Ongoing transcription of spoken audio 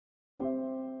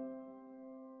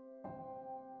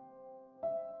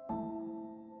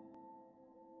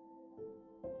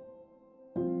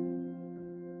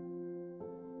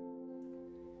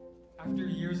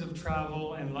years of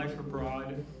travel and life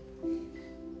abroad,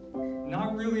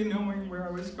 not really knowing where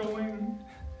I was going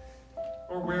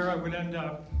or where I would end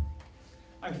up,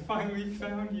 I finally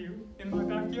found you in my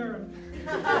backyard.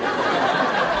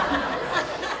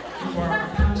 You are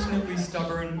passionately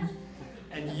stubborn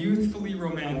and youthfully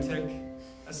romantic,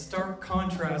 a stark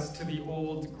contrast to the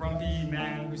old, grumpy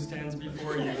man who stands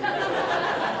before you.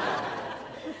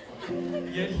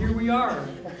 Yet here we are.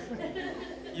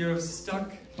 You have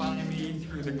stuck by me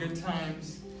through the good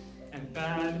times and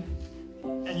bad,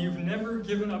 and you've never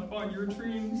given up on your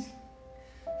dreams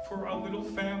for a little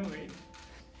family.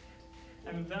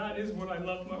 And that is what I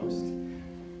love most.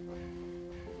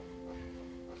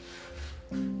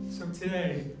 So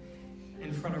today,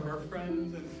 in front of our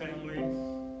friends and family,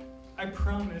 I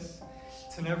promise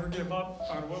to never give up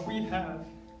on what we have.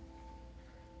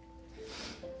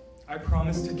 I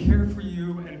promise to care for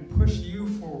you and push you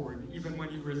forward even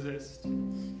when you resist.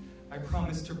 I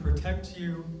promise to protect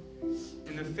you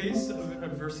in the face of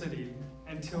adversity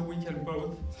until we can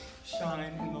both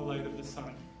shine in the light of the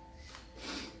sun.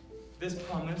 This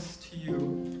promise to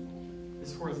you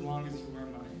is for as long as you are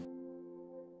mine.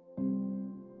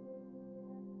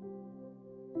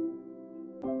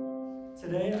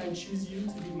 Today I choose you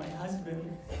to be my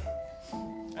husband.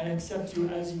 I accept you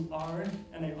as you are,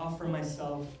 and I offer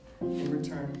myself in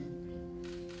return.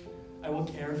 I will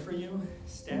care for you,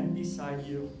 stand beside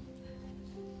you,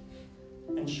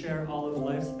 and share all of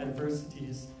life's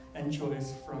adversities and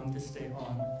joys from this day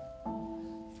on.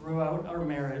 Throughout our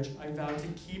marriage, I vow to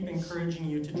keep encouraging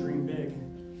you to dream big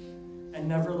and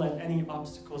never let any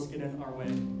obstacles get in our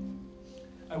way.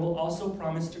 I will also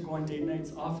promise to go on date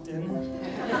nights often,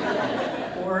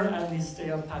 or at least stay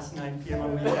up past 9 p.m.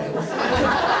 on weekends.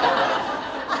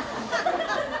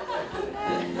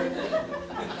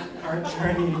 Our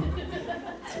journey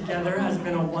together has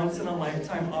been a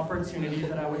once-in-a-lifetime opportunity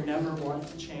that I would never want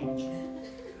to change.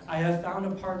 I have found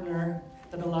a partner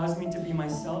that allows me to be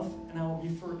myself, and I will be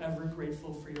forever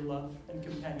grateful for your love and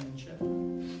companionship.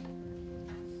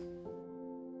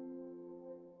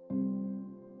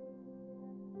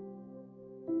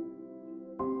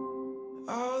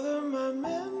 All of my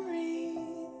memories,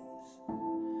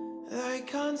 like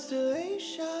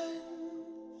constellations,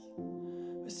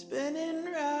 were spinning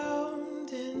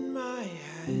round in my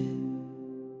head.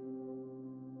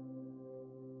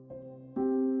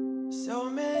 So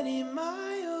many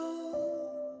miles,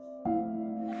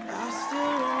 I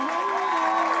still remember,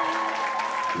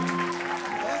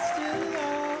 best in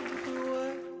love for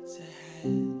what's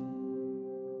ahead.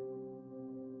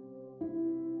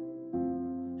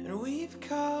 And we've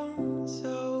come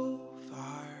so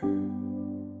far.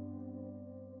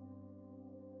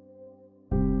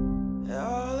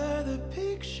 All of the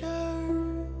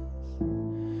pictures,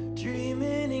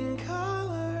 dreaming in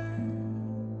color,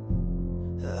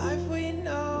 the life we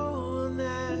know will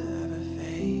never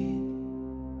fade.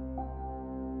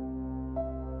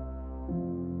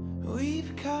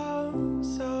 We've come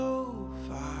so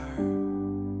far.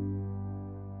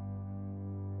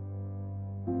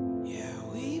 Yeah,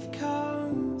 we've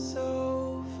come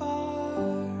so far.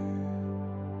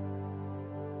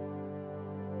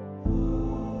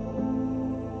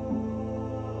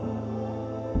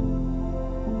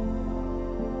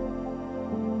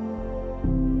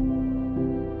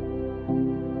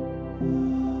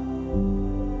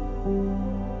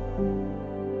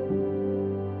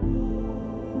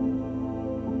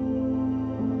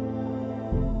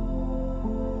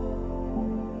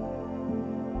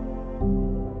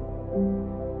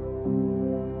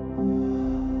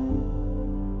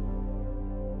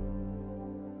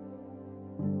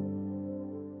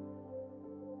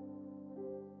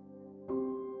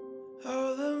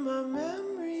 All of my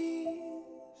memories,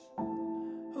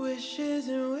 wishes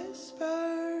and